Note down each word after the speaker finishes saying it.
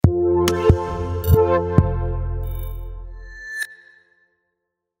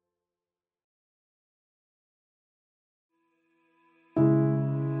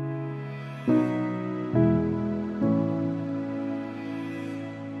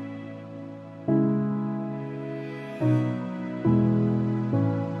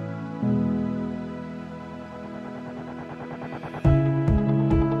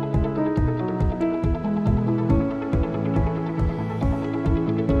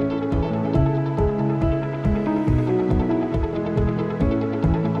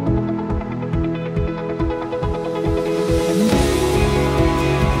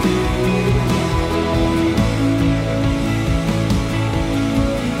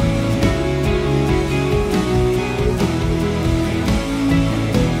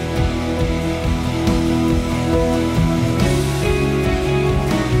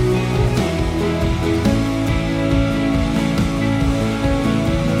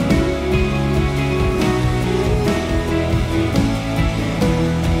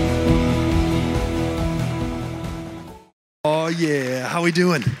yeah, how we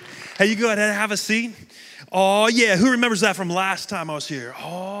doing? Hey, you go ahead and have a seat. Oh yeah, who remembers that from last time I was here?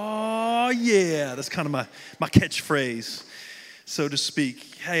 Oh yeah, that's kind of my catchphrase, so to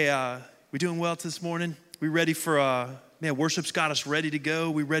speak. Hey, we doing well this morning? We ready for, man, worship's got us ready to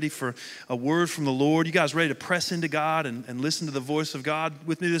go. We ready for a word from the Lord? You guys ready to press into God and listen to the voice of God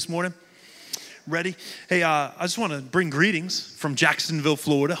with me this morning? Ready? Hey, I just want to bring greetings from Jacksonville,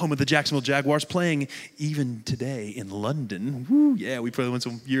 Florida, home of the Jacksonville Jaguars, playing even today in London. Woo, yeah, we probably went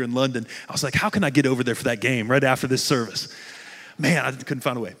some year in London. I was like, how can I get over there for that game right after this service? Man, I couldn't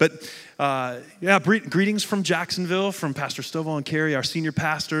find a way. But yeah, greetings from Jacksonville, from Pastor Stovall and Carrie, our senior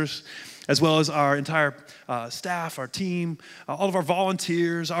pastors, as well as our entire staff, our team, all of our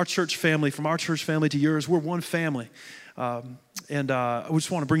volunteers, our church family, from our church family to yours. We're one family. And we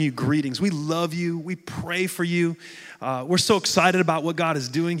just want to bring you greetings. We love you. We pray for you. We're so excited about what God is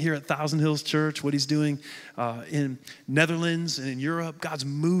doing here at Thousand Hills Church, what he's doing in Netherlands and in Europe. God's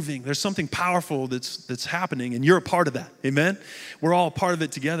moving. There's something powerful that's happening, and you're a part of that. Amen? We're all a part of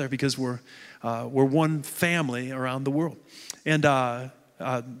it together because we're one family around the world. And I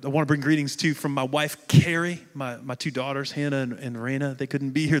want to bring greetings too from my wife, Carrie, my two daughters, Hannah and Raina. They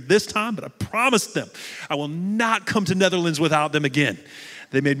couldn't be here this time, but I promised them I will not come to Netherlands without them again.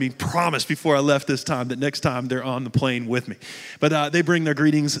 They made me promise before I left this time that next time they're on the plane with me. But they bring their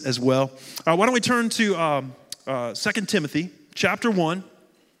greetings as well. Why don't we turn to 2 Timothy chapter 1.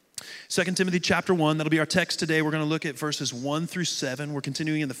 2 Timothy chapter 1, that'll be our text today. We're going to look at verses 1 through 7. We're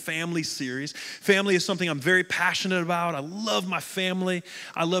continuing in the family series. Family is something I'm very passionate about. I love my family.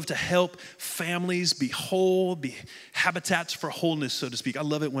 I love to help families be whole, be habitats for wholeness, so to speak. I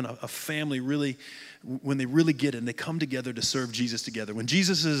love it when a family really, when they really get it and they come together to serve Jesus together. When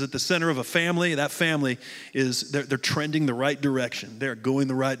Jesus is at the center of a family, that family is, they're trending the right direction. They're going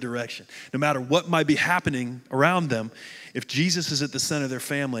the right direction. No matter what might be happening around them, if Jesus is at the center of their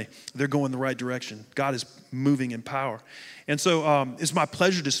family, they're going the right direction. God is moving in power. And so it's my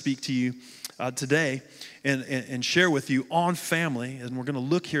pleasure to speak to you today and share with you on family. And we're going to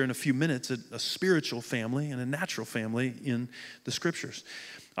look here in a few minutes at a spiritual family and a natural family in the scriptures.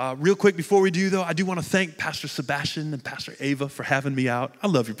 Real quick before we do, though, I do want to thank Pastor Sebastian and Pastor Ava for having me out. I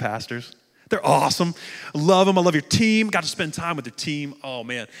love your pastors. They're awesome. I love them. I love your team. Got to spend time with your team. Oh,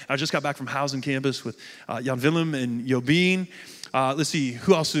 man. I just got back from Housing Campus with Jan Willem and Jobeen. Let's see.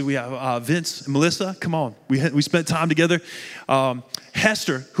 Who else do we have? Vince and Melissa. Come on. We spent time together.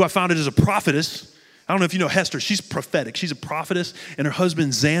 Hester, who I founded as a prophetess. I don't know if you know Hester. She's prophetic. She's a prophetess. And her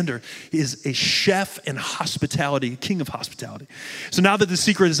husband, Xander, is a chef and hospitality, king of hospitality. So now that the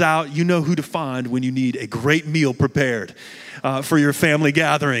secret is out, you know who to find when you need a great meal prepared for your family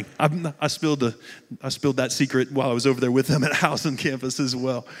gathering. I spilled that secret while I was over there with them at Housing Campus as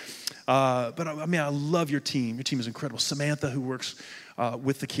well. But I mean, I love your team. Your team is incredible. Samantha, who works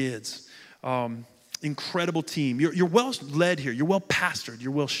with the kids. Incredible team. You're well led here. You're well pastored.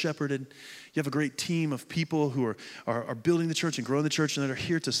 You're well shepherded. You have a great team of people who are building the church and growing the church and that are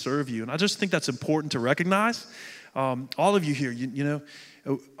here to serve you. And I just think that's important to recognize. All of you here, you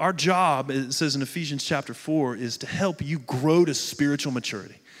know, our job, it says in Ephesians chapter 4, is to help you grow to spiritual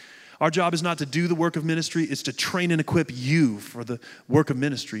maturity. Our job is not to do the work of ministry, it's to train and equip you for the work of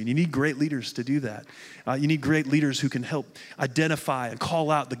ministry. And you need great leaders to do that. You need great leaders who can help identify and call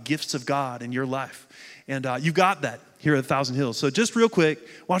out the gifts of God in your life. And you've got that here at Thousand Hills. So just real quick,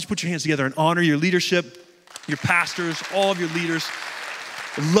 why don't you put your hands together and honor your leadership, your pastors, all of your leaders.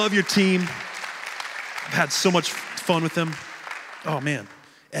 I love your team. I've had so much fun with them. Oh, man.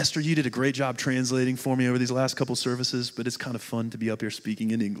 Esther, you did a great job translating for me over these last couple services, but it's kind of fun to be up here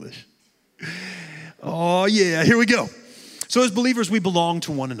speaking in English. Oh, yeah, here we go. So as believers, we belong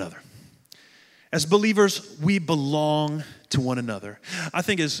to one another. As believers, we belong to one another. I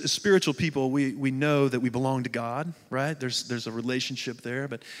think as spiritual people, we know that we belong to God, right? There's a relationship there.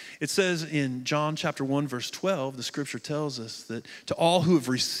 But it says in John chapter 1, verse 12, the scripture tells us that to all who have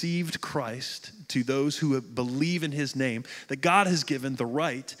received Christ, to those who believe in his name, that God has given the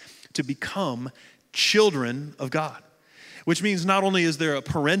right to become children of God. Which means not only is there a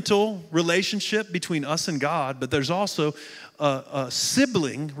parental relationship between us and God, but there's also a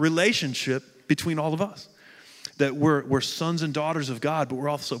sibling relationship between all of us. That we're sons and daughters of God, but we're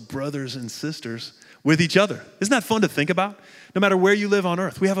also brothers and sisters with each other. Isn't that fun to think about? No matter where you live on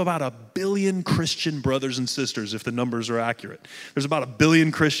earth, we have about 1 billion Christian brothers and sisters, if the numbers are accurate. There's about 1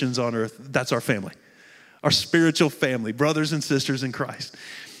 billion Christians on earth. That's our family, our spiritual family, brothers and sisters in Christ.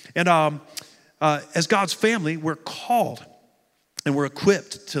 And as God's family, we're called and we're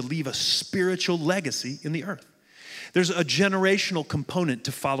equipped to leave a spiritual legacy in the earth. There's a generational component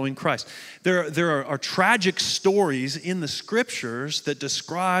to following Christ. There are tragic stories in the scriptures that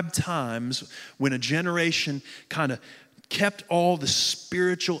describe times when a generation kind of kept all the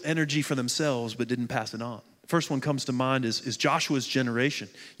spiritual energy for themselves but didn't pass it on. First one comes to mind is Joshua's generation.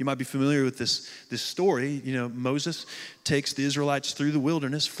 You might be familiar with this story. You know, Moses takes the Israelites through the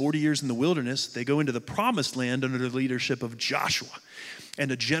wilderness, 40 years in the wilderness. They go into the promised land under the leadership of Joshua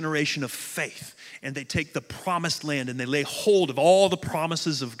and a generation of faith. And they take the promised land and they lay hold of all the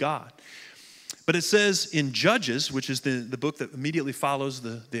promises of God. But it says in Judges, which is the book that immediately follows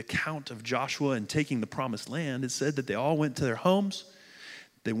the account of Joshua and taking the promised land, it said that they all went to their homes,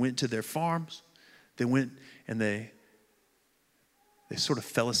 they went to their farms, they went and they sort of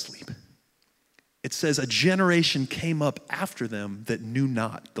fell asleep. It says a generation came up after them that knew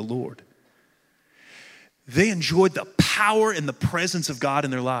not the Lord. They enjoyed the power and the presence of God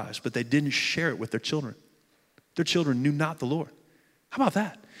in their lives, but they didn't share it with their children. Their children knew not the Lord. How about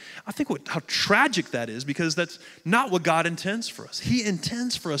that? I think how tragic that is, because that's not what God intends for us. He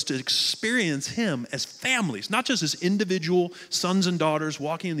intends for us to experience Him as families, not just as individual sons and daughters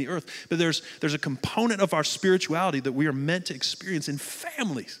walking in the earth, but there's a component of our spirituality that we are meant to experience in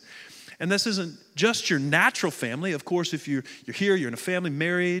families. And this isn't just your natural family. Of course, if you're here, you're in a family,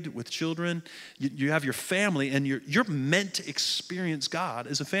 married, with children, you have your family, and you're meant to experience God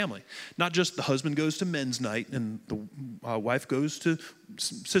as a family. Not just the husband goes to men's night, and the wife goes to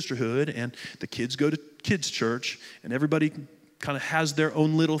sisterhood, and the kids go to kids' church, and everybody kind of has their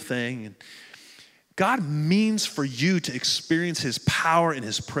own little thing. And God means for you to experience His power and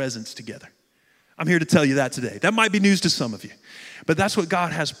His presence together. I'm here to tell you that today. That might be news to some of you. But that's what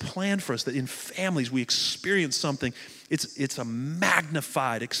God has planned for us, that in families we experience something. It's a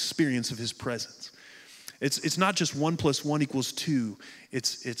magnified experience of His presence. It's not just 1 + 1 = 2.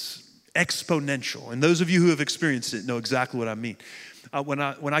 It's exponential. And those of you who have experienced it know exactly what I mean. When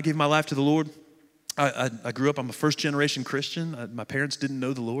I gave my life to the Lord, I grew up, I'm a first-generation Christian. My parents didn't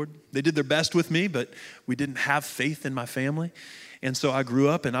know the Lord. They did their best with me, but we didn't have faith in my family. And so I grew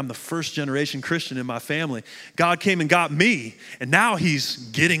up, and I'm the first-generation Christian in my family. God came and got me, and now He's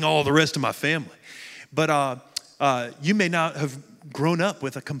getting all the rest of my family. But you may not have grown up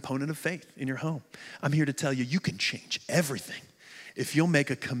with a component of faith in your home. I'm here to tell you, you can change everything if you'll make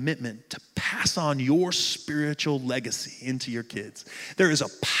a commitment to pass on your spiritual legacy into your kids. There is a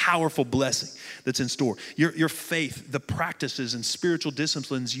powerful blessing that's in store. Your faith, the practices and spiritual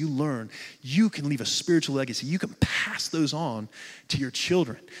disciplines you learn, you can leave a spiritual legacy. You can pass those on to your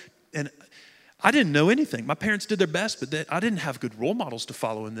children. And I didn't know anything. My parents did their best, but I didn't have good role models to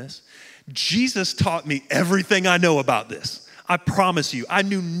follow in this. Jesus taught me everything I know about this. I promise you, I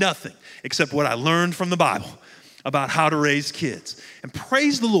knew nothing except what I learned from the Bible about how to raise kids. And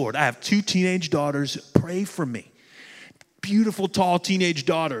praise the Lord, I have 2 teenage daughters. Pray for me. Beautiful, tall teenage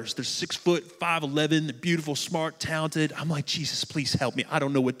daughters. They're 6 foot, 5'11". They're beautiful, smart, talented. I'm like, Jesus, please help me. I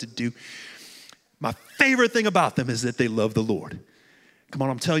don't know what to do. My favorite thing about them is that they love the Lord. Come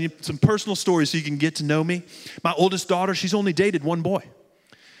on, I'm telling you some personal stories so you can get to know me. My oldest daughter, she's only dated one boy.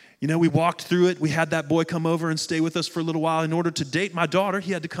 You know, we walked through it. We had that boy come over and stay with us for a little while. In order to date my daughter,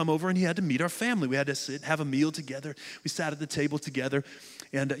 he had to come over and he had to meet our family. We had to sit, have a meal together. We sat at the table together.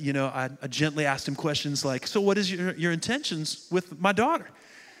 And, you know, I gently asked him questions like, so what is your intentions with my daughter?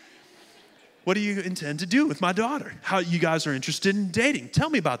 What do you intend to do with my daughter? How you guys are interested in dating?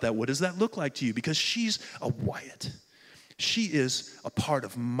 Tell me about that. What does that look like to you? Because she's a Wyatt. She is a part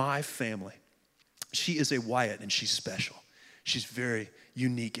of my family. She is a Wyatt and she's special. She's very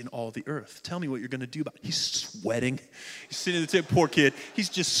unique in all the earth. Tell me what you're going to do about it. He's sweating. He's sitting at the table, poor kid. He's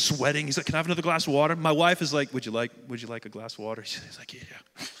just sweating. He's like, can I have another glass of water? My wife is like, would you like a glass of water? He's like, yeah.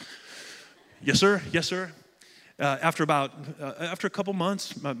 Yes, sir. Yes, sir. After a couple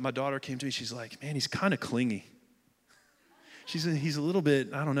months, my daughter came to me. She's like, man, he's kind of clingy. He's a little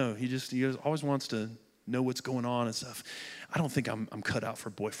bit, I don't know. He always wants to know what's going on and stuff. I don't think I'm cut out for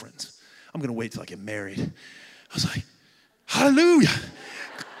boyfriends. I'm going to wait till I get married. I was like, hallelujah.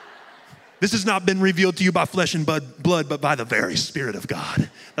 This has not been revealed to you by flesh and blood, but by the very Spirit of God.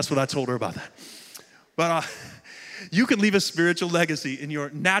 That's what I told her about that. But you can leave a spiritual legacy in your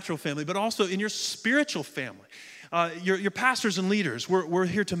natural family, but also in your spiritual family. Your pastors and leaders, we're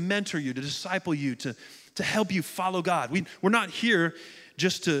here to mentor you, to disciple you, to help you follow God. We're not here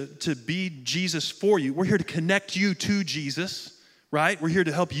just to be Jesus for you. We're here to connect you to Jesus. Right? We're here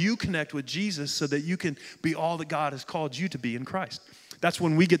to help you connect with Jesus so that you can be all that God has called you to be in Christ. That's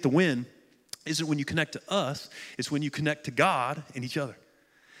when we get the win. Isn't when you connect to us, it's when you connect to God and each other.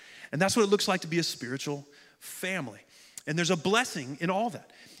 And that's what it looks like to be a spiritual family. And there's a blessing in all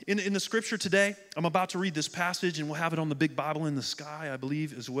that. In the scripture today, I'm about to read this passage, and we'll have it on the big Bible in the sky, I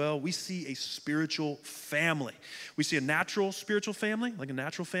believe, as well. We see a spiritual family. We see a natural spiritual family, like a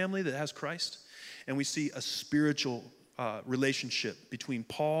natural family that has Christ. And we see a spiritual relationship between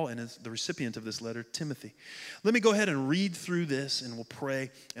Paul and the recipient of this letter, Timothy. Let me go ahead and read through this, and we'll pray,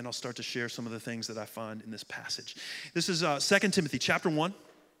 and I'll start to share some of the things that I find in this passage. This is 2 Timothy chapter 1.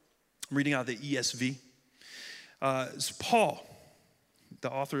 I'm reading out of the ESV. It's Paul. The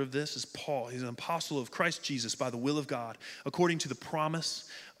author of this is Paul. He's an apostle of Christ Jesus by the will of God, according to the promise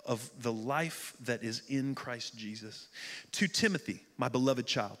of the life that is in Christ Jesus. To Timothy, my beloved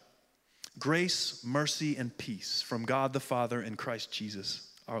child, grace, mercy, and peace from God the Father and Christ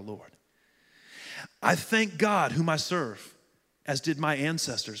Jesus our Lord. I thank God whom I serve, as did my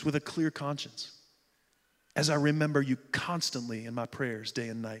ancestors, with a clear conscience, as I remember you constantly in my prayers day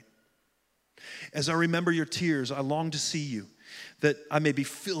and night. As I remember your tears, I long to see you, that I may be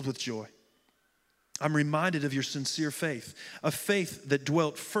filled with joy. I'm reminded of your sincere faith, a faith that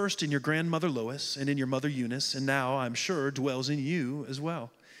dwelt first in your grandmother Lois and in your mother Eunice, and now, I'm sure, dwells in you as well.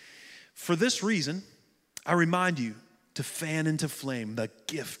 For this reason, I remind you to fan into flame the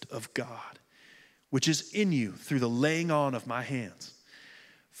gift of God, which is in you through the laying on of my hands.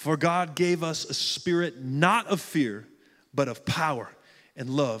 For God gave us a spirit not of fear, but of power and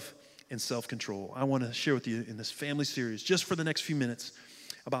love and self-control. I want to share with you in this family series, just for the next few minutes,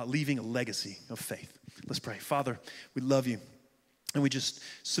 about leaving a legacy of faith. Let's pray. Father, we love you, and we just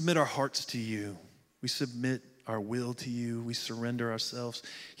submit our hearts to you. We submit our will to you. We surrender ourselves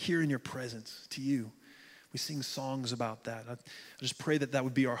here in your presence to you. We sing songs about that. I just pray that that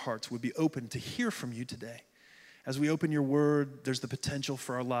would be our hearts, would be open to hear from you today. As we open your word, there's the potential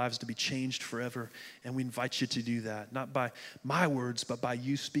for our lives to be changed forever, and we invite you to do that, not by my words, but by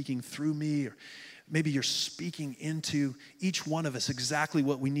you speaking through me, or maybe you're speaking into each one of us exactly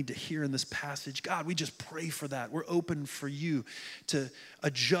what we need to hear in this passage. God, we just pray for that. We're open for you to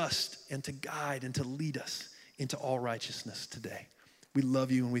adjust and to guide and to lead us into all righteousness today. We love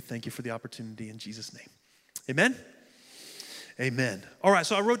you, and we thank you for the opportunity in Jesus' name. Amen. Amen. All right,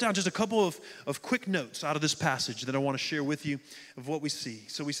 so I wrote down just a couple of quick notes out of this passage that I want to share with you of what we see.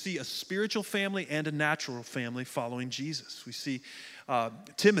 So we see a spiritual family and a natural family following Jesus. We see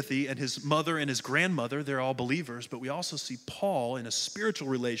Timothy and his mother and his grandmother, they're all believers, but we also see Paul in a spiritual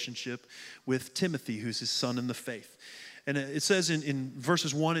relationship with Timothy, who's his son in the faith. And it says in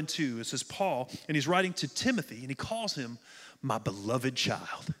verses 1 and 2, it says Paul, and he's writing to Timothy, and he calls him my beloved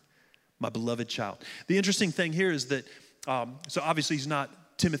child. My beloved child. The interesting thing here is that so obviously he's not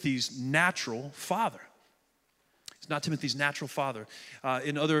Timothy's natural father. He's not Timothy's natural father.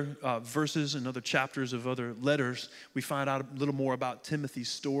 In other verses and other chapters of other letters, we find out a little more about Timothy's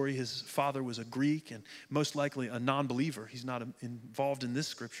story. His father was a Greek and most likely a non-believer. He's not involved in this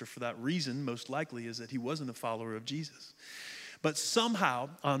scripture for that reason. Most likely is that he wasn't a follower of Jesus. But somehow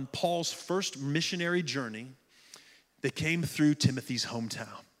on Paul's first missionary journey, they came through Timothy's hometown.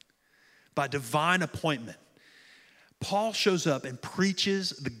 By divine appointment, Paul shows up and preaches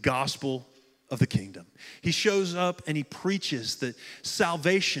the gospel of the kingdom. He shows up and he preaches that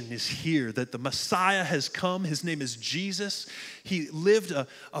salvation is here, that the Messiah has come. His name is Jesus. He lived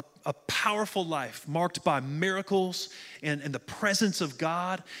a powerful life marked by miracles and the presence of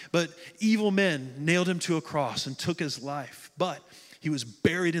God, but evil men nailed him to a cross and took his life. But he was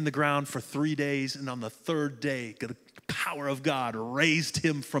buried in the ground for 3 days, and on the third day, the power of God raised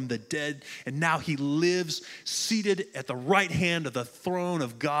him from the dead, and now he lives seated at the right hand of the throne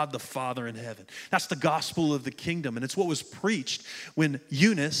of God the Father in heaven. That's the gospel of the kingdom, and it's what was preached when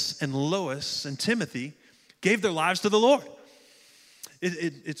Eunice and Lois and Timothy gave their lives to the Lord.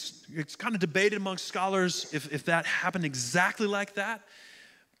 It's kind of debated amongst scholars if that happened exactly like that.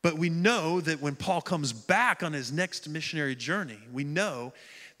 But we know that when Paul comes back on his next missionary journey, we know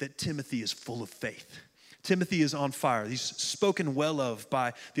that Timothy is full of faith. Timothy is on fire. He's spoken well of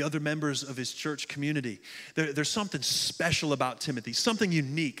by the other members of his church community. There's something special about Timothy, something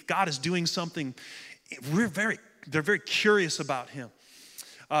unique. God is doing something. They're very curious about him.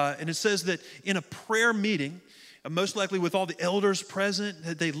 And it says that in a prayer meeting, most likely with all the elders present,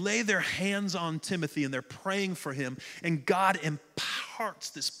 they lay their hands on Timothy and they're praying for him, and God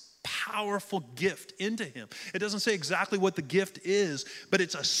imparts this powerful gift into him. It doesn't say exactly what the gift is, but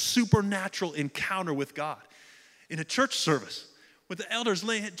it's a supernatural encounter with God. In a church service, with the elders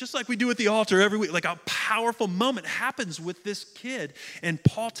laying, just like we do at the altar every week, like a powerful moment happens with this kid, and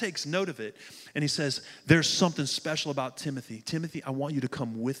Paul takes note of it, and he says, there's something special about Timothy. Timothy, I want you to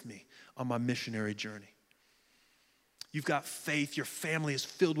come with me on my missionary journey. You've got faith. Your family is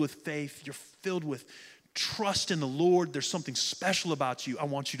filled with faith. You're filled with trust in the Lord. There's something special about you. I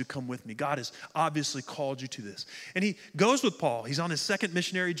want you to come with me. God has obviously called you to this. And he goes with Paul. He's on his second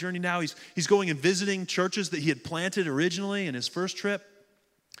missionary journey now. He's going and visiting churches that he had planted originally in his first trip.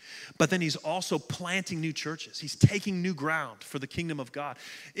 But then he's also planting new churches. He's taking new ground for the kingdom of God.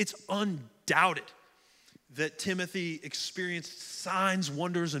 It's undoubted that Timothy experienced signs,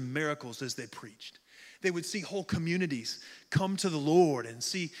 wonders, and miracles as they preached. They would see whole communities come to the Lord and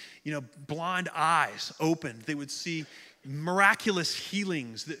see, blind eyes opened. They would see miraculous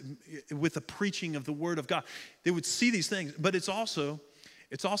healings with the preaching of the word of God. They would see these things, but it's also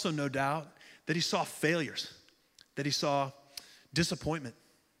no doubt that he saw failures, that he saw disappointment,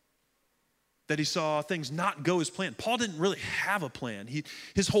 that he saw things not go as planned. Paul didn't really have a plan.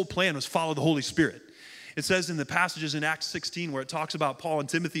 His whole plan was follow the Holy Spirit. It says in the passages in Acts 16 where it talks about Paul and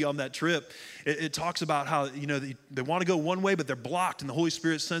Timothy on that trip, it talks about how, they want to go one way, but they're blocked and the Holy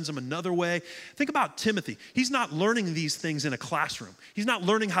Spirit sends them another way. Think about Timothy. He's not learning these things in a classroom. He's not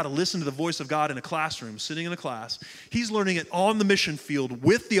learning how to listen to the voice of God in a classroom, sitting in a class. He's learning it on the mission field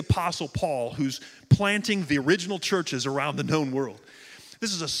with the Apostle Paul, who's planting the original churches around the known world.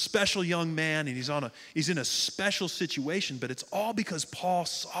 This is a special young man, and he's in a special situation, but it's all because Paul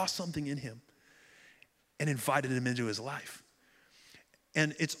saw something in him and invited him into his life.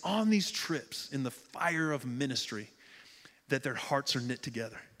 And it's on these trips in the fire of ministry that their hearts are knit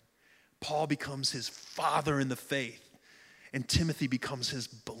together. Paul becomes his father in the faith, and Timothy becomes his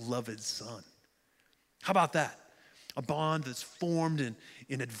beloved son. How about that? A bond that's formed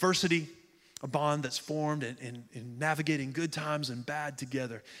in adversity, a bond that's formed in navigating good times and bad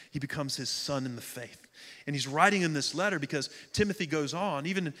together. He becomes his son in the faith. And he's writing in this letter because Timothy goes on,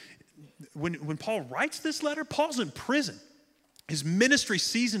 even when Paul writes this letter, Paul's in prison. His ministry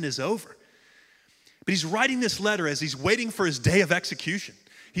season is over. But he's writing this letter as he's waiting for his day of execution.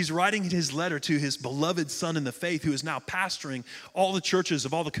 He's writing his letter to his beloved son in the faith, who is now pastoring all the churches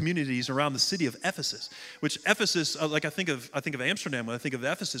of all the communities around the city of Ephesus. Which Ephesus, I think of Amsterdam, when I think of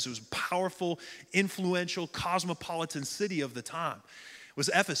Ephesus, it was a powerful, influential, cosmopolitan city of the time, was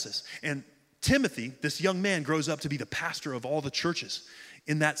Ephesus. And Timothy, this young man, grows up to be the pastor of all the churches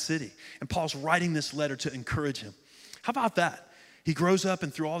in that city. And Paul's writing this letter to encourage him. How about that? He grows up,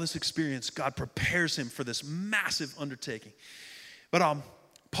 and through all this experience, God prepares him for this massive undertaking. But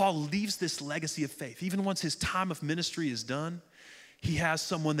Paul leaves this legacy of faith. Even once his time of ministry is done, he has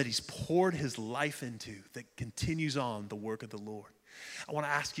someone that he's poured his life into that continues on the work of the Lord. I want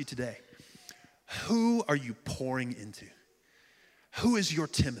to ask you today, who are you pouring into? Who is your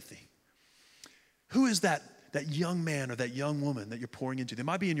Timothy? Who is that young man or that young woman that you're pouring into? They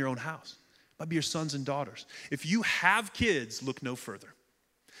might be in your own house. It might be your sons and daughters. If you have kids, look no further.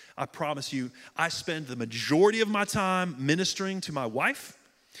 I promise you, I spend the majority of my time ministering to my wife.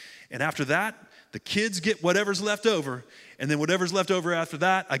 And after that, the kids get whatever's left over. And then whatever's left over after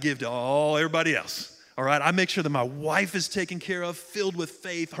that, I give to everybody else. All right, I make sure that my wife is taken care of, filled with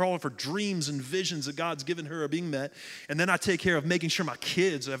faith, all of her dreams and visions that God's given her are being met. And then I take care of making sure my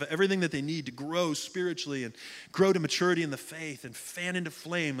kids have everything that they need to grow spiritually and grow to maturity in the faith and fan into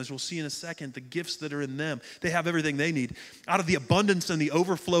flame, as we'll see in a second, the gifts that are in them. They have everything they need. Out of the abundance and the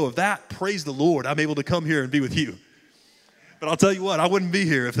overflow of that, praise the Lord, I'm able to come here and be with you. But I'll tell you what, I wouldn't be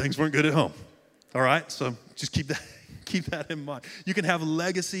here if things weren't good at home. All right, so just keep that in mind. You can have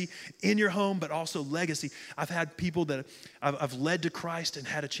legacy in your home, but also legacy. I've had people that I've led to Christ and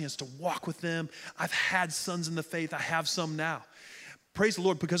had a chance to walk with them. I've had sons in the faith. I have some now. Praise the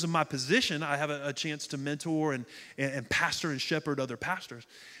Lord, because of my position, I have a chance to mentor and pastor and shepherd other pastors.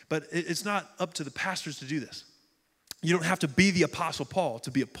 But it's not up to the pastors to do this. You don't have to be the Apostle Paul to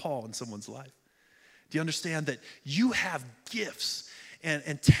be a Paul in someone's life. Do you understand that you have gifts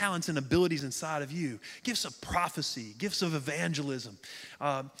and talents and abilities inside of you? Gifts of prophecy, gifts of evangelism,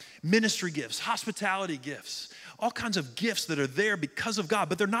 ministry gifts, hospitality gifts, all kinds of gifts that are there because of God,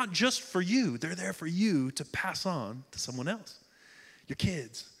 but they're not just for you. They're there for you to pass on to someone else. Your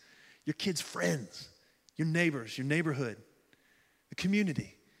kids' friends, your neighbors, your neighborhood, the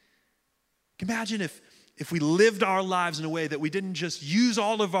community. Imagine if we lived our lives in a way that we didn't just use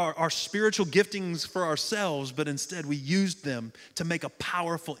all of our spiritual giftings for ourselves, but instead we used them to make a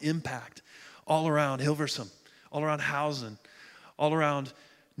powerful impact all around Hilversum, all around Housen, all around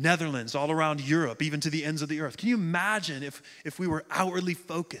Netherlands, all around Europe, even to the ends of the earth. Can you imagine if we were outwardly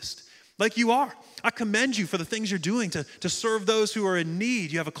focused like you are? I commend you for the things you're doing to serve those who are in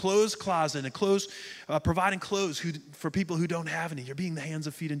need. You have a clothes closet and providing clothes for people who don't have any. You're being the hands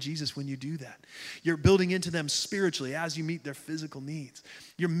and feet of Jesus when you do that. You're building into them spiritually as you meet their physical needs.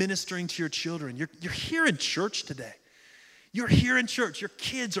 You're ministering to your children. You're here in church today. You're here in church. Your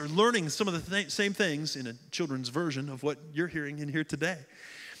kids are learning some of the same things in a children's version of what you're hearing in here today.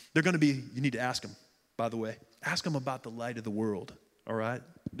 They're going to be, you need to ask them, by the way. Ask them about the light of the world, all right?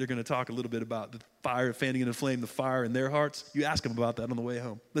 They're going to talk a little bit about the fire, fanning into flame, the fire in their hearts. You ask them about that on the way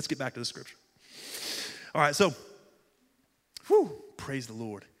home. Let's get back to the scripture. All right, so, praise the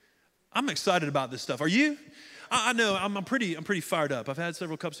Lord. I'm excited about this stuff. Are you? I know, I'm pretty fired up. I've had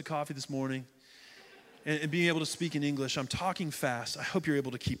several cups of coffee this morning. And being able to speak in English, I'm talking fast. I hope you're able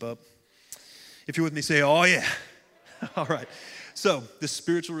to keep up. If you're with me, say, oh yeah. All right. So, this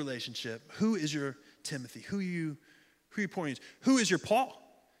spiritual relationship. Who is your Timothy? Who are you pouring into? Who is your Paul?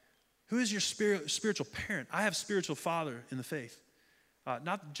 Who is your spiritual parent? I have spiritual father in the faith.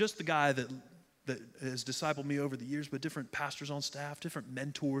 Not just the guy that has discipled me over the years, but different pastors on staff, different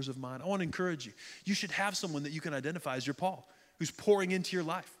mentors of mine. I want to encourage you. You should have someone that you can identify as your Paul, who's pouring into your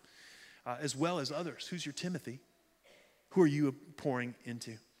life. As well as others. Who's your Timothy? Who are you pouring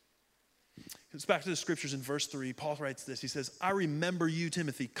into? It's back to the scriptures in verse 3. Paul writes this. He says, I remember you,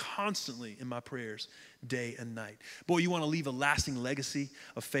 Timothy, constantly in my prayers, day and night. Boy, you want to leave a lasting legacy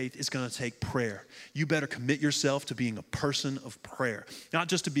of faith, it's going to take prayer. You better commit yourself to being a person of prayer. Not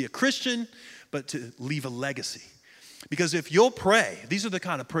just to be a Christian, but to leave a legacy. Because if you'll pray, these are the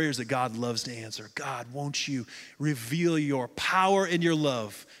kind of prayers that God loves to answer. God, won't you reveal your power and your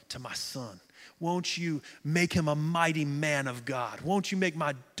love to my son? Won't you make him a mighty man of God? Won't you make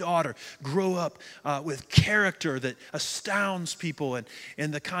my daughter grow up with character that astounds people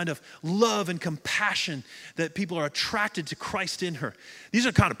and the kind of love and compassion that people are attracted to Christ in her? These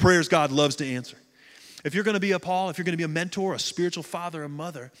are the kind of prayers God loves to answer. If you're going to be a Paul, if you're going to be a mentor, a spiritual father, a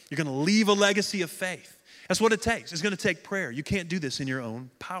mother, you're going to leave a legacy of faith. That's what it takes. It's going to take prayer. You can't do this in your own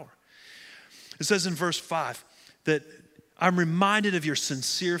power. It says in verse 5 that I'm reminded of your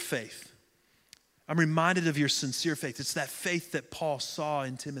sincere faith. I'm reminded of your sincere faith. It's that faith that Paul saw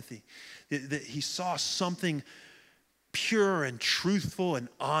in Timothy. That he saw something pure and truthful and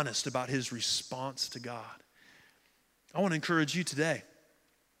honest about his response to God. I want to encourage you today.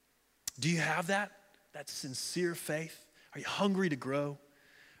 Do you have that? That sincere faith? Are you hungry to grow?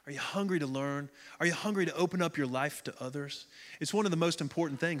 Are you hungry to learn? Are you hungry to open up your life to others? It's one of the most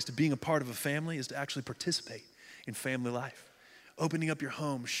important things to being a part of a family is to actually participate in family life. Opening up your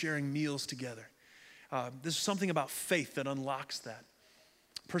home, sharing meals together. There's something about faith that unlocks that.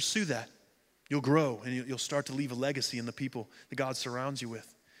 Pursue that. You'll grow and you'll start to leave a legacy in the people that God surrounds you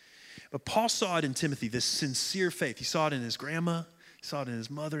with. But Paul saw it in Timothy, this sincere faith. He saw it in his grandma, he saw it in his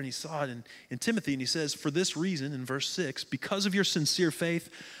mother, and he saw it in Timothy. And he says, for this reason, in verse 6, because of your sincere faith,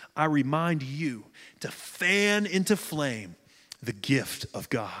 I remind you to fan into flame the gift of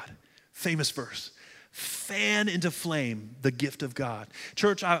God. Famous verse. Fan into flame the gift of God.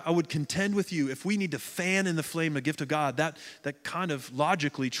 Church, I would contend with you, if we need to fan in the flame the gift of God, that kind of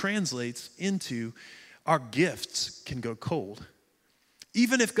logically translates into our gifts can go cold.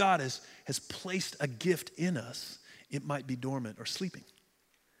 Even if God has placed a gift in us, it might be dormant or sleeping.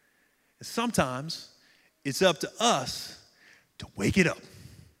 And sometimes it's up to us to wake it up.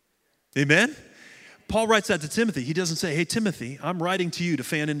 Amen? Paul writes that to Timothy. He doesn't say, hey, Timothy, I'm writing to you to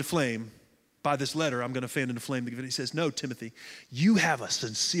fan into flame. By this letter, I'm going to fan into flame. He says, no, Timothy, you have a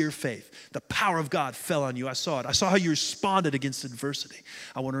sincere faith. The power of God fell on you. I saw it. I saw how you responded against adversity.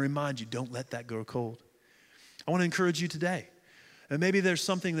 I want to remind you, don't let that grow cold. I want to encourage you today. And maybe there's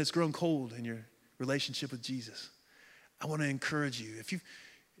something that's grown cold in your relationship with Jesus. I want to encourage you.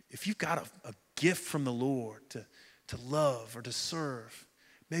 If you've got a gift from the Lord to love or to serve,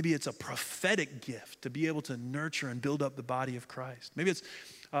 maybe it's a prophetic gift to be able to nurture and build up the body of Christ. Maybe it's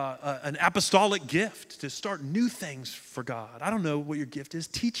an apostolic gift to start new things for God. I don't know what your gift is.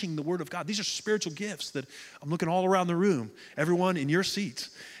 Teaching the Word of God. These are spiritual gifts that I'm looking all around the room. Everyone in your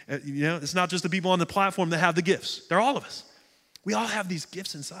seats. It's not just the people on the platform that have the gifts. They're all of us. We all have these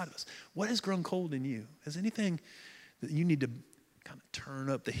gifts inside of us. What has grown cold in you? Is anything that you need to kind of turn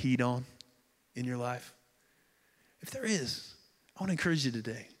up the heat on in your life? If there is, I want to encourage you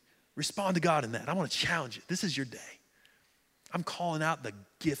today. Respond to God in that. I want to challenge you. This is your day. I'm calling out the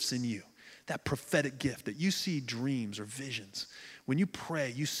gifts in you, that prophetic gift that you see dreams or visions. When you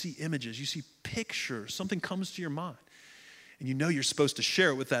pray, you see images, you see pictures, something comes to your mind. And you know you're supposed to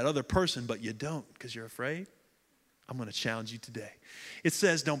share it with that other person, but you don't because you're afraid. I'm going to challenge you today. It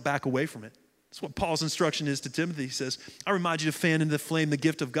says don't back away from it. That's what Paul's instruction is to Timothy. He says, I remind you to fan into the flame the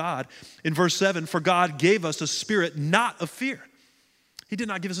gift of God. In verse 7, for God gave us a spirit not of fear. He did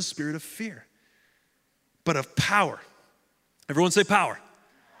not give us a spirit of fear, but of power. Everyone say power.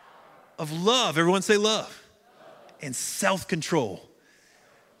 Of love. Everyone say love. And self-control.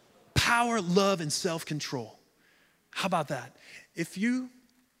 Power, love, and self-control. How about that?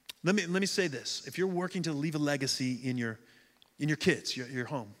 Let me say this. If you're working to leave a legacy in your kids, your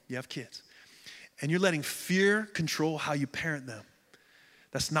home, you have kids, and you're letting fear control how you parent them,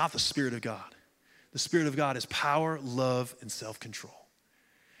 that's not the Spirit of God. The Spirit of God is power, love, and self-control.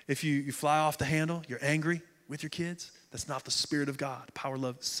 If you fly off the handle, you're angry with your kids, that's not the Spirit of God. Power,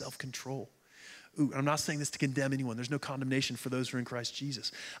 love, self-control. Ooh, I'm not saying this to condemn anyone. There's no condemnation for those who are in Christ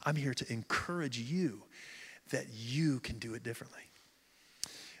Jesus. I'm here to encourage you that you can do it differently.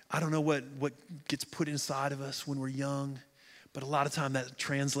 I don't know what gets put inside of us when we're young, but a lot of time that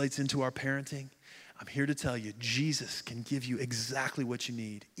translates into our parenting. I'm here to tell you, Jesus can give you exactly what you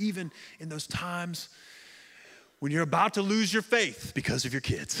need, even in those times when you're about to lose your faith because of your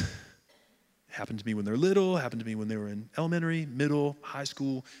kids. It happened to me when they're little, it happened to me when they were in elementary, middle, high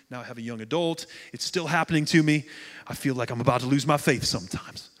school. Now I have a young adult. It's still happening to me. I feel like I'm about to lose my faith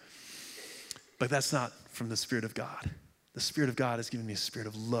sometimes. But that's not from the Spirit of God. The Spirit of God has given me a spirit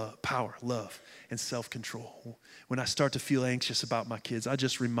of love, power, love, and self-control. When I start to feel anxious about my kids, I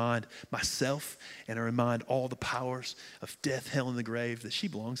just remind myself and I remind all the powers of death, hell, and the grave that she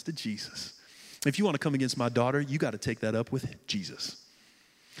belongs to Jesus. If you want to come against my daughter, you got to take that up with Jesus.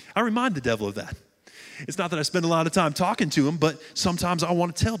 I remind the devil of that. It's not that I spend a lot of time talking to him, but sometimes I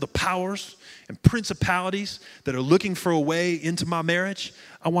want to tell the powers and principalities that are looking for a way into my marriage,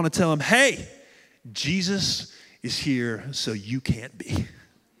 I want to tell them, hey, Jesus is here so you can't be.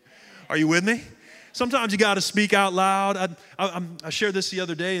 Are you with me? Sometimes you got to speak out loud. I shared this the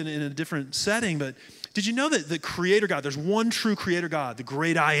other day in a different setting, but did you know that the Creator God, there's one true Creator God, the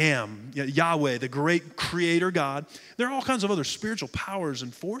great I am, Yahweh, the great Creator God. There are all kinds of other spiritual powers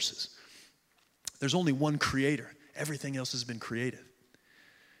and forces. There's only one Creator. Everything else has been created.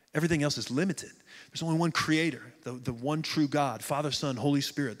 Everything else is limited. There's only one Creator, the one true God, Father, Son, Holy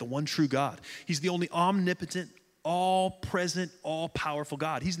Spirit, the one true God. He's the only omnipotent, all-present, all-powerful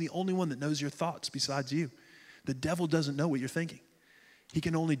God. He's the only one that knows your thoughts besides you. The devil doesn't know what you're thinking. He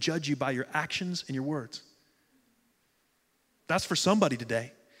can only judge you by your actions and your words. That's for somebody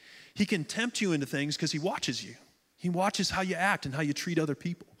today. He can tempt you into things because he watches you. He watches how you act and how you treat other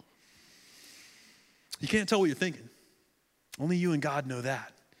people. You can't tell what you're thinking. Only you and God know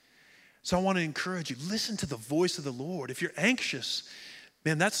that. So I want to encourage you, listen to the voice of the Lord. If you're anxious,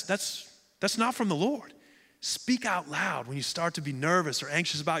 man, that's not from the Lord. Speak out loud when you start to be nervous or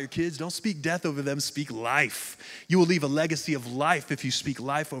anxious about your kids. Don't speak death over them, speak life. You will leave a legacy of life if you speak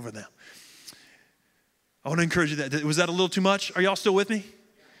life over them. I want to encourage you that. Was that a little too much? Are y'all still with me?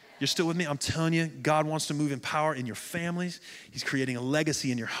 You're still with me? I'm telling you, God wants to move in power in your families. He's creating a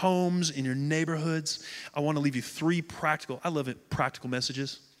legacy in your homes, in your neighborhoods. I want to leave you three practical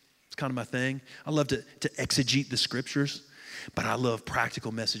messages. It's kind of my thing. I love to exegete the scriptures. But I love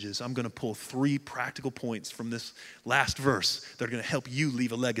practical messages. I'm going to pull three practical points from this last verse that are going to help you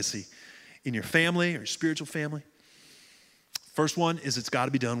leave a legacy in your family or your spiritual family. First one is it's got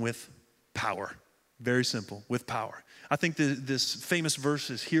to be done with power. Very simple, with power. I think this famous verse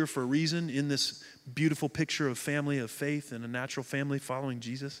is here for a reason in this beautiful picture of family of faith and a natural family following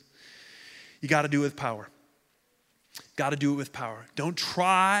Jesus. You got to do it with power. Got to do it with power. Don't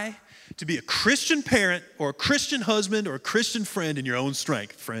try to be a Christian parent or a Christian husband or a Christian friend in your own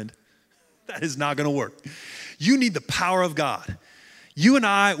strength, friend. That is not going to work. You need the power of God. You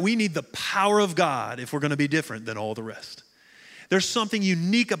and we need the power of God if we're going to be different than all the rest. There's something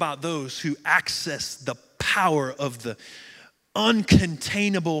unique about those who access the power of the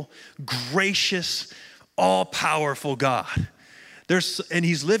uncontainable, gracious, all-powerful God. And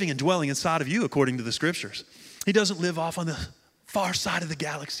he's living and dwelling inside of you according to the scriptures. He doesn't live off on the far side of the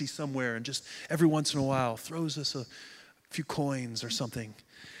galaxy somewhere and just every once in a while throws us a few coins or something.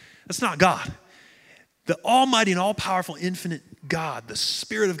 That's not God. The almighty and all-powerful infinite God, the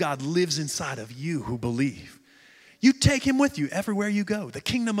Spirit of God lives inside of you who believe. You take him with you everywhere you go. The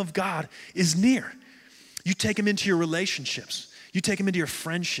kingdom of God is near. You take him into your relationships. You take him into your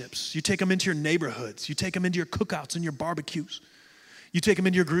friendships. You take him into your neighborhoods. You take him into your cookouts and your barbecues. You take him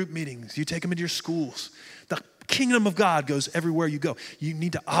into your group meetings. You take him into your schools. The kingdom of God goes everywhere you go. You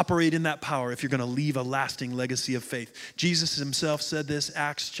need to operate in that power if you're going to leave a lasting legacy of faith. Jesus himself said this,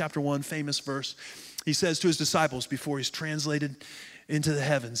 Acts chapter 1, famous verse. He says to his disciples before he's translated into the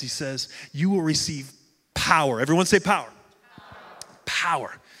heavens, he says, you will receive power. Everyone say power.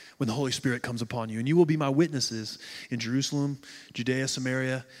 Power when the Holy Spirit comes upon you. And you will be my witnesses in Jerusalem, Judea,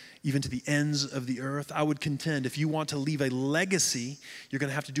 Samaria, even to the ends of the earth. I would contend if you want to leave a legacy, you're going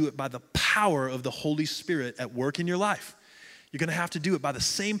to have to do it by the power of the Holy Spirit at work in your life. You're going to have to do it by the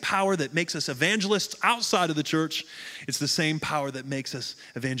same power that makes us evangelists outside of the church. It's the same power that makes us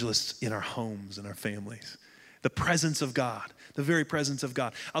evangelists in our homes and our families. The presence of God, the very presence of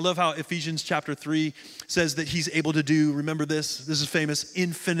God. I love how Ephesians chapter 3 says that he's able to do, remember this is famous,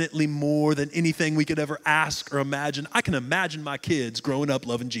 infinitely more than anything we could ever ask or imagine. I can imagine my kids growing up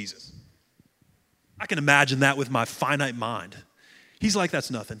loving Jesus. I can imagine that with my finite mind. He's like, that's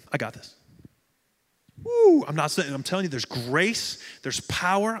nothing. I got this. Woo, I'm telling you, there's grace, there's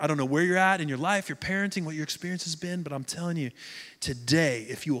power. I don't know where you're at in your life, your parenting, what your experience has been, but I'm telling you, today,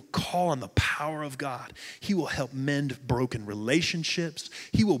 if you will call on the power of God, he will help mend broken relationships.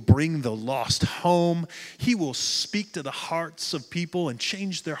 He will bring the lost home. He will speak to the hearts of people and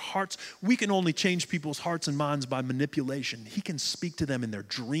change their hearts. We can only change people's hearts and minds by manipulation. He can speak to them in their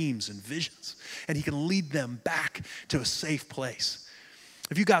dreams and visions, and he can lead them back to a safe place.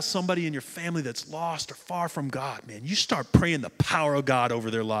 If you got somebody in your family that's lost or far from God, man, you start praying the power of God over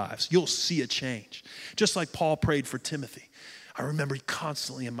their lives. You'll see a change. Just like Paul prayed for Timothy. I remember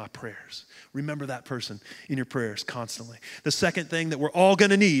constantly in my prayers. Remember that person in your prayers constantly. The second thing that we're all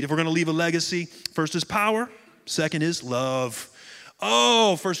going to need if we're going to leave a legacy, first is power. Second is love.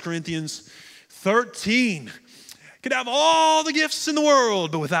 Oh, 1 Corinthians 13. Could have all the gifts in the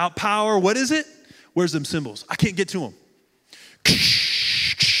world, but without power, what is it? Where's them cymbals? I can't get to them.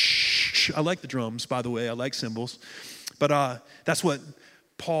 I like the drums, by the way. I like cymbals. But that's what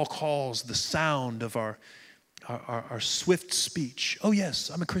Paul calls the sound of our swift speech. Oh, yes,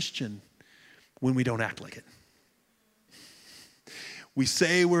 I'm a Christian, when we don't act like it. We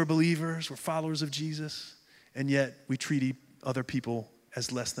say we're believers, we're followers of Jesus, and yet we treat other people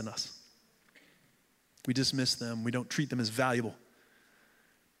as less than us. We dismiss them. We don't treat them as valuable.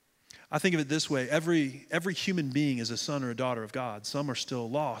 I think of it this way. Every human being is a son or a daughter of God. Some are still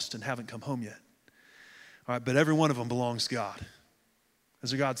lost and haven't come home yet. All right, but every one of them belongs to God.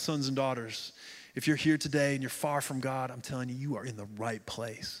 As are God's sons and daughters. If you're here today and you're far from God, I'm telling you, you are in the right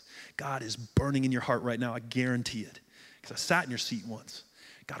place. God is burning in your heart right now. I guarantee it. Because I sat in your seat once.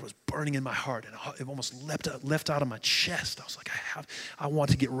 God was burning in my heart, and it almost leapt out of my chest. I was like, I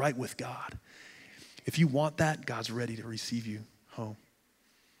want to get right with God. If you want that, God's ready to receive you home.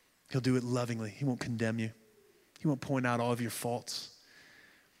 He'll do it lovingly. He won't condemn you. He won't point out all of your faults.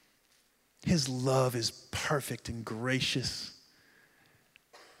 His love is perfect and gracious.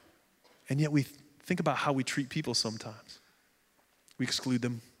 And yet we think about how we treat people sometimes. We exclude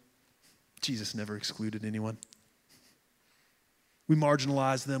them. Jesus never excluded anyone. We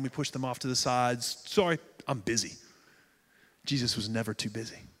marginalize them. We push them off to the sides. Sorry, I'm busy. Jesus was never too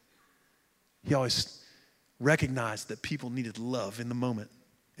busy. He always recognized that people needed love in the moment.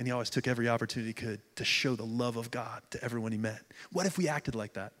 And he always took every opportunity he could to show the love of God to everyone he met. What if we acted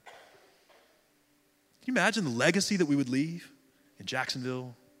like that? Can you imagine the legacy that we would leave in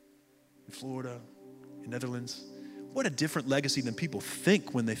Jacksonville, in Florida, in Netherlands? What a different legacy than people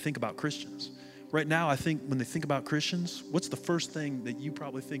think when they think about Christians. Right now, I think when they think about Christians, what's the first thing that you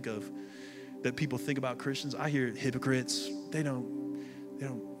probably think of that people think about Christians? I hear hypocrites. They don't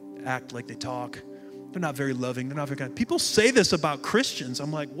act like they talk. They're not very loving. They're not very kind. People say this about Christians.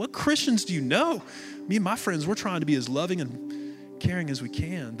 I'm like, what Christians do you know? Me and my friends, we're trying to be as loving and caring as we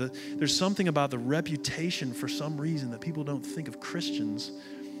can. There's something about the reputation for some reason that people don't think of Christians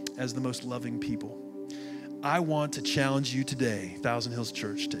as the most loving people. I want to challenge you today, Thousand Hills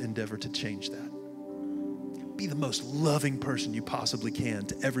Church, to endeavor to change that. Be the most loving person you possibly can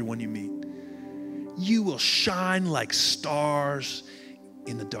to everyone you meet. You will shine like stars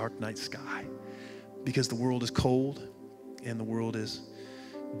in the dark night sky. Because the world is cold and the world is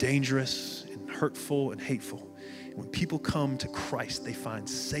dangerous and hurtful and hateful. And when people come to Christ, they find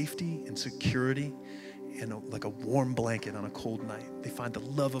safety and security and like a warm blanket on a cold night. They find the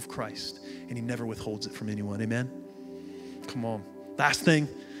love of Christ, and he never withholds it from anyone. Amen? Come on. Last thing,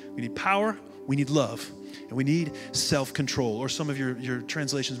 we need power, we need love, and we need self-control. Or some of your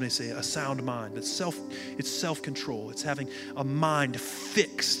translations may say a sound mind. It's self-control. It's having a mind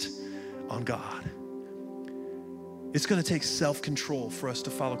fixed on God. It's going to take self-control for us to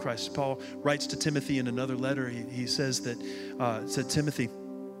follow Christ. Paul writes to Timothy in another letter. He says that, Timothy,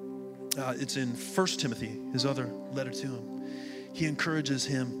 it's in 1 Timothy, his other letter to him. He encourages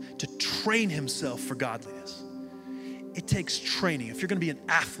him to train himself for godliness. It takes training. If you're going to be an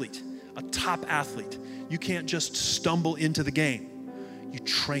athlete, a top athlete, you can't just stumble into the game. You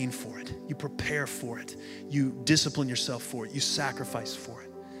train for it. You prepare for it. You discipline yourself for it. You sacrifice for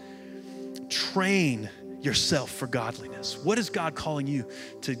it. Train yourself for godliness. What is God calling you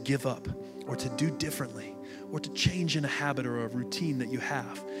to give up or to do differently or to change in a habit or a routine that you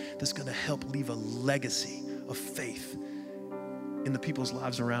have that's going to help leave a legacy of faith in the people's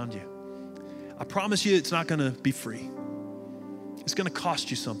lives around you? I promise you it's not going to be free. It's going to cost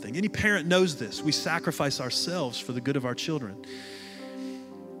you something. Any parent knows this. We sacrifice ourselves for the good of our children.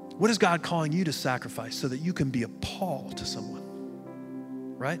 What is God calling you to sacrifice so that you can be a Paul to someone,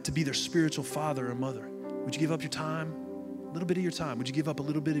 right? To be their spiritual father or mother. Would you give up your time? A little bit of your time. Would you give up a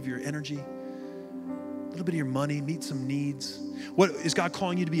little bit of your energy? A little bit of your money? Meet some needs? What is God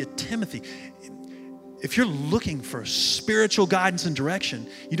calling you to be a Timothy? If you're looking for spiritual guidance and direction,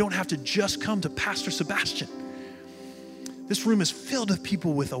 you don't have to just come to Pastor Sebastian. This room is filled with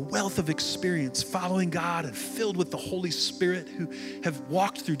people with a wealth of experience following God and filled with the Holy Spirit who have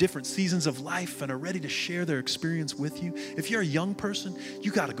walked through different seasons of life and are ready to share their experience with you. If you're a young person,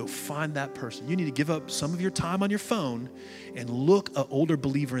 you got to go find that person. You need to give up some of your time on your phone and look an older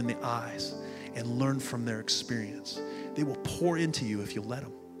believer in the eyes and learn from their experience. They will pour into you if you'll let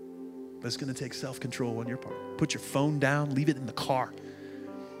them. But it's going to take self-control on your part. Put your phone down, leave it in the car,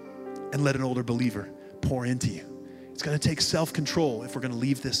 and let an older believer pour into you. It's going to take self-control if we're going to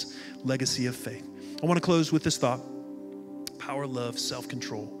leave this legacy of faith. I want to close with this thought. Power, love,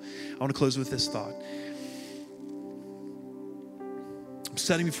 self-control. I want to close with this thought. I'm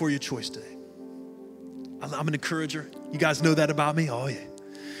setting before you a choice today. I'm an encourager. You guys know that about me? Oh, yeah.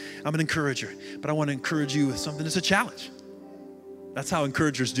 I'm an encourager. But I want to encourage you with something that's a challenge. That's how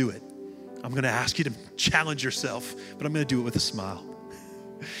encouragers do it. I'm going to ask you to challenge yourself, but I'm going to do it with a smile.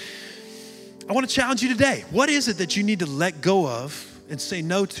 I want to challenge you today. What is it that you need to let go of and say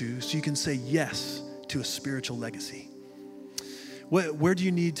no to so you can say yes to a spiritual legacy? Where do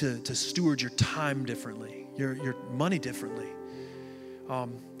you need to steward your time differently, your money differently?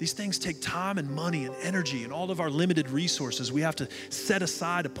 These things take time and money and energy and all of our limited resources. We have to set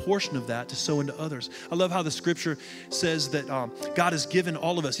aside a portion of that to sow into others. I love how the scripture says that God has given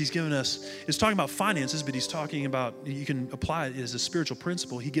all of us, he's given us, it's talking about finances, but he's talking about, you can apply it as a spiritual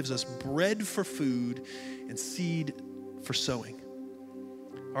principle. He gives us bread for food and seed for sowing.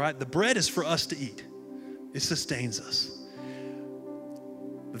 All right, the bread is for us to eat. It sustains us.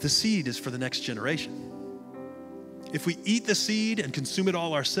 But the seed is for the next generation. If we eat the seed and consume it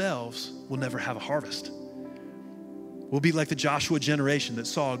all ourselves, we'll never have a harvest. We'll be like the Joshua generation that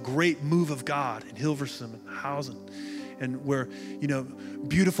saw a great move of God in Hilversum and Hausen, and where,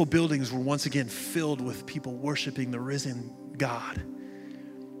 beautiful buildings were once again filled with people worshiping the risen God.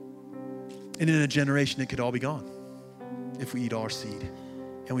 And in a generation, it could all be gone if we eat all our seed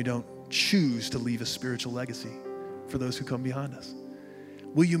and we don't choose to leave a spiritual legacy for those who come behind us.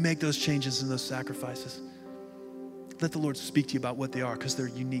 Will you make those changes and those sacrifices? Let the Lord speak to you about what they are, because they're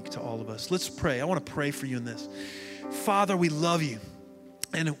unique to all of us. Let's pray. I want to pray for you in this. Father, we love you.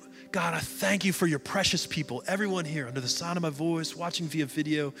 And God, I thank you for your precious people, everyone here under the sound of my voice, watching via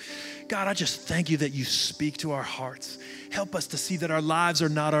video. God, I just thank you that you speak to our hearts. Help us to see that our lives are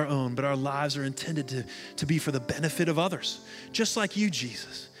not our own, but our lives are intended to be for the benefit of others. Just like you,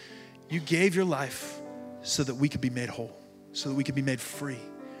 Jesus. You gave your life so that we could be made whole, so that we could be made free.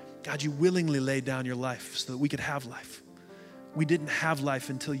 God, you willingly laid down your life so that we could have life. We didn't have life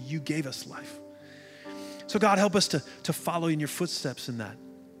until you gave us life. So God, help us to follow in your footsteps in that,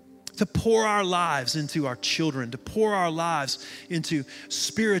 to pour our lives into our children, to pour our lives into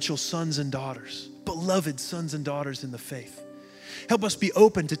spiritual sons and daughters, beloved sons and daughters in the faith. Help us be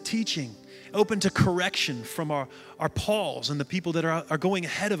open to teaching, open to correction from our Pauls and the people that are going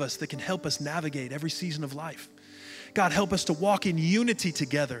ahead of us that can help us navigate every season of life. God, help us to walk in unity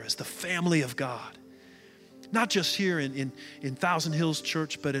together as the family of God. Not just here in Thousand Hills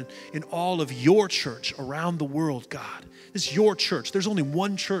Church, but in all of your church around the world, God. This is your church. There's only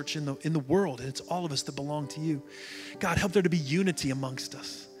one church in the world, and it's all of us that belong to you. God, help there to be unity amongst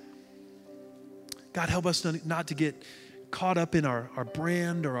us. God, help us not to get caught up in our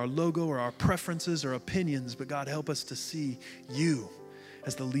brand or our logo or our preferences or opinions, but God, help us to see you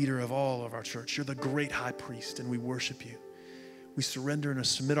as the leader of all of our church. You're the great high priest, and we worship you. We surrender and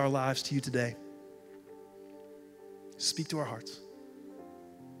submit our lives to you today. Speak to our hearts.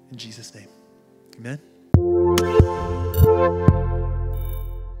 In Jesus' name, amen.